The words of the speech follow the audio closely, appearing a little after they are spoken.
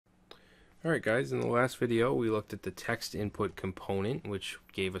Alright guys, in the last video we looked at the text input component, which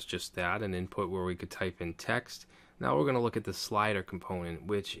gave us just that, an input where we could type in text. Now we're going to look at the slider component,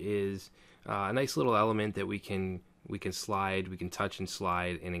 which is a nice little element that we can slide, we can touch and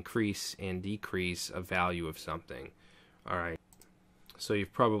slide and increase and decrease a value of something. Alright, so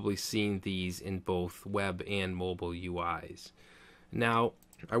you've probably seen these in both web and mobile UIs. Now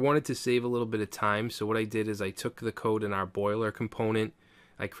I wanted to save a little bit of time, so what I did is I took the code in our boiler component,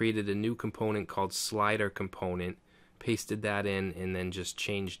 I created a new component called slider component, pasted that in, and then just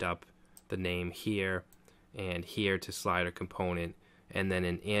changed up the name here and here to slider component. And then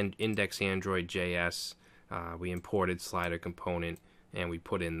in index Android JS, we imported slider component and we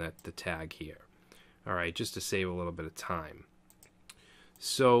put in the tag here. Alright, just to save a little bit of time.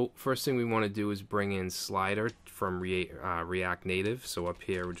 So first thing we want to do is bring in slider from React Native. So up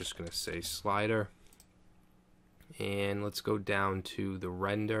here we're just going to say slider. And let's go down to the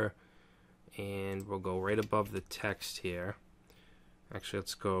render, and we'll go right above the text here. Actually,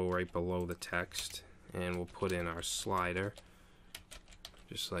 let's go right below the text, and we'll put in our slider,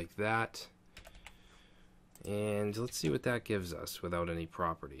 just like that. And let's see what that gives us without any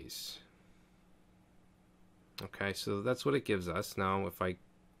properties. Okay, so that's what it gives us. Now, if I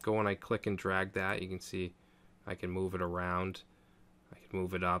go and I click and drag that, you can see I can move it around. I can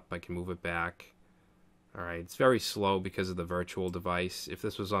move it up. I can move it back. Alright, it's very slow because of the virtual device. If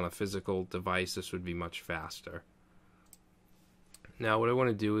this was on a physical device, this would be much faster. Now what I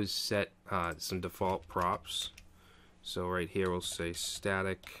want to do is set some default props. So right here we'll say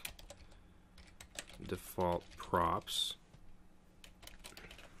static default props.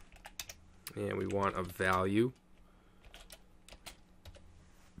 And we want a value.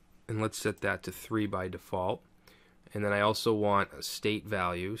 And let's set that to 3 by default. And then I also want a state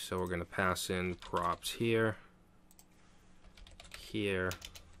value, so we're going to pass in props here, here,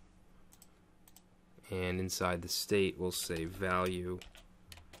 and inside the state we'll say value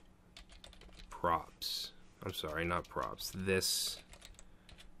props. I'm sorry, not props. This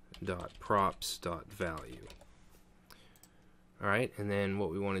dot props dot value. Alright, and then what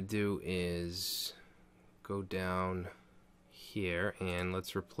we want to do is go down here and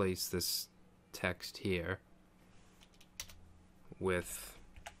let's replace this text here with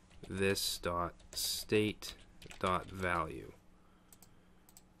this dot state dot value.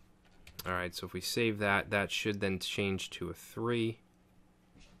 Alright, so if we save that, that should then change to a 3.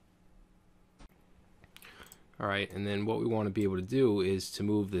 Alright, and then what we want to be able to do is to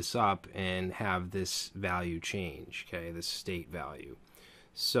move this up and have this value change, okay, this state value.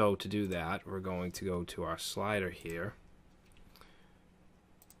 So to do that, we're going to go to our slider here,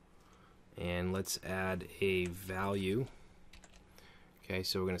 and let's add a value. Okay,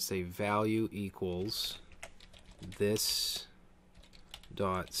 so we're going to say value equals this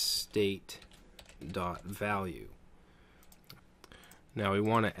dot state dot value. Now we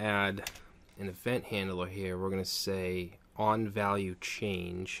want to add an event handler here. We're going to say on value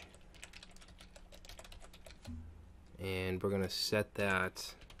change, and we're going to set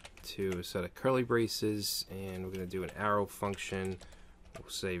that to a set of curly braces, and we're going to do an arrow function. We'll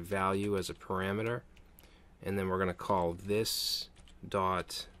say value as a parameter, and then we're going to call this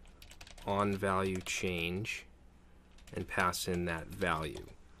dot on value change and pass in that value.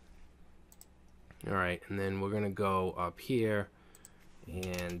 Alright, and then we're going to go up here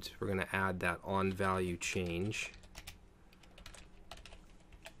and we're going to add that on value change,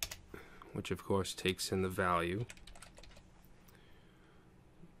 which of course takes in the value.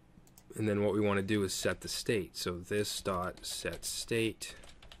 And then what we want to do is set the state. So this dot set state,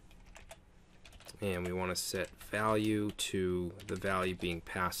 and we want to set value to the value being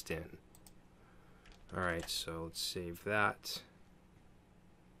passed in. Alright, so let's save that.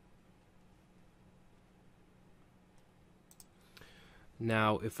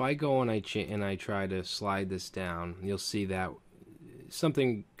 Now if I go and I try to slide this down, you'll see that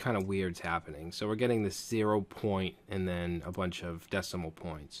something kind of weird's happening. So we're getting this 0 point and then a bunch of decimal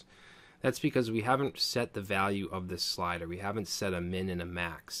points. That's because we haven't set the value of this slider. We haven't set a min and a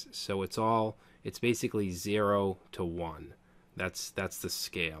max. So it's basically 0 to 1. That's the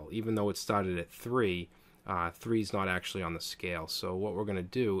scale. Even though it started at 3, 3 is not actually on the scale. So what we're going to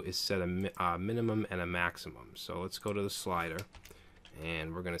do is set a minimum and a maximum. So let's go to the slider,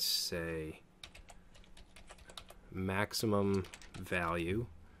 and we're going to say maximum value,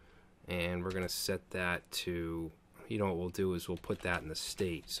 and we're going to set that to, you know what we'll do is we'll put that in the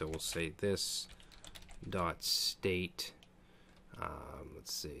state. So we'll say this dot state,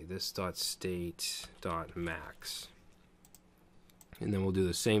 let's see, this dot state dot max, and then we'll do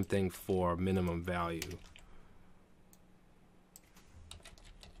the same thing for minimum value.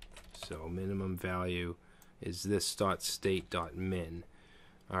 So minimum value is this dot state dot min.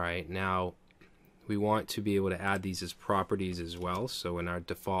 Alright, now we want to be able to add these as properties as well. So in our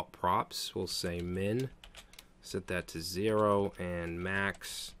default props, we'll say min, set that to 0, and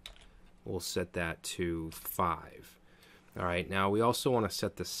max, we'll set that to 5. Alright, now we also want to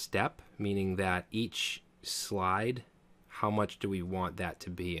set the step, meaning that each slide, how much do we want that to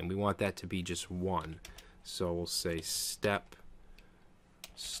be? And we want that to be just 1. So we'll say step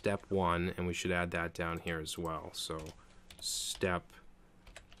 1, and we should add that down here as well. So step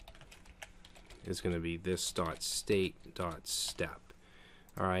is going to be this dot state dot step.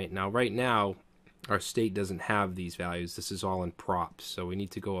 Alright, now right now our state doesn't have these values. This is all in props, so we need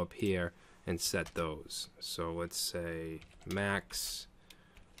to go up here and set those. So let's say max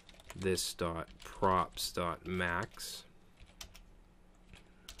this dot props dot max,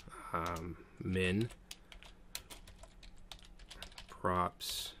 min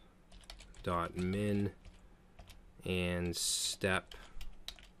props dot min, and step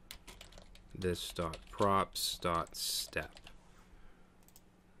this dot props dot step.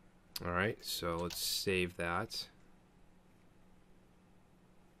 Alright, so let's save that.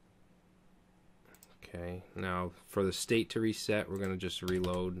 Okay, now for the state to reset, we're going to just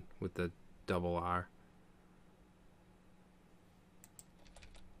reload with the double R.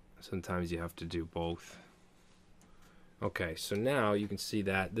 Sometimes you have to do both. Okay, so now you can see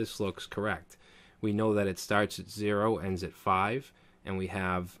that this looks correct. We know that it starts at 0, ends at 5, and we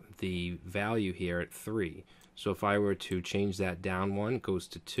have the value here at 3. So if I were to change that down 1, it goes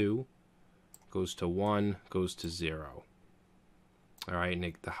to 2, goes to 1, goes to 0. Alright,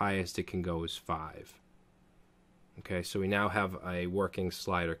 and the highest it can go is 5. Okay, so we now have a working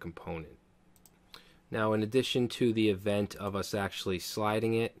slider component. Now, in addition to the event of us actually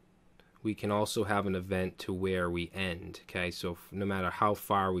sliding it, we can also have an event to where we end. Okay, so no matter how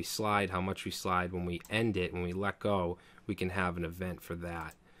far we slide, how much we slide, when we end it, when we let go, we can have an event for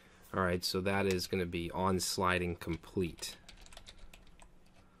that. Alright, so that is going to be on sliding complete.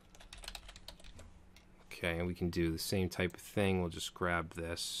 Okay, and we can do the same type of thing. We'll just grab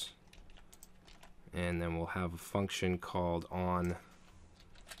this, and then we'll have a function called on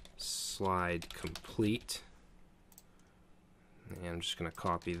slide complete. And I'm just going to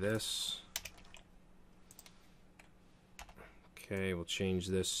copy this. Okay, we'll change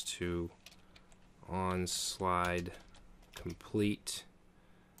this to on slide complete.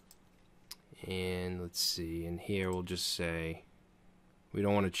 And let's see, in here we'll just say we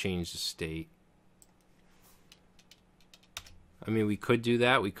don't want to change the state. I mean, we could do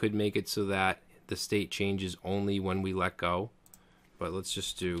that. We could make it so that the state changes only when we let go. But let's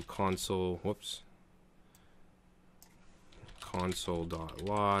just do console.log.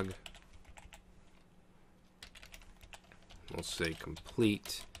 We'll say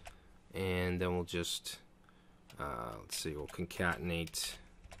complete, and then we'll just let's see, we'll concatenate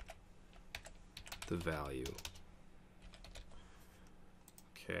the value.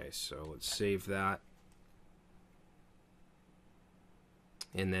 Okay, so let's save that,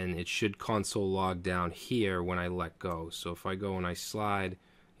 and then it should console log down here when I let go. So if I go and I slide,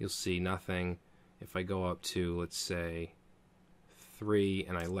 you'll see nothing. If I go up to, let's say, 3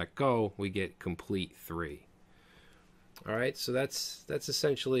 and I let go, we get complete 3. Alright, so that's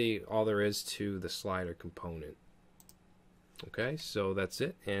essentially all there is to the slider component. Okay, so that's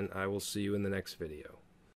it, and I will see you in the next video.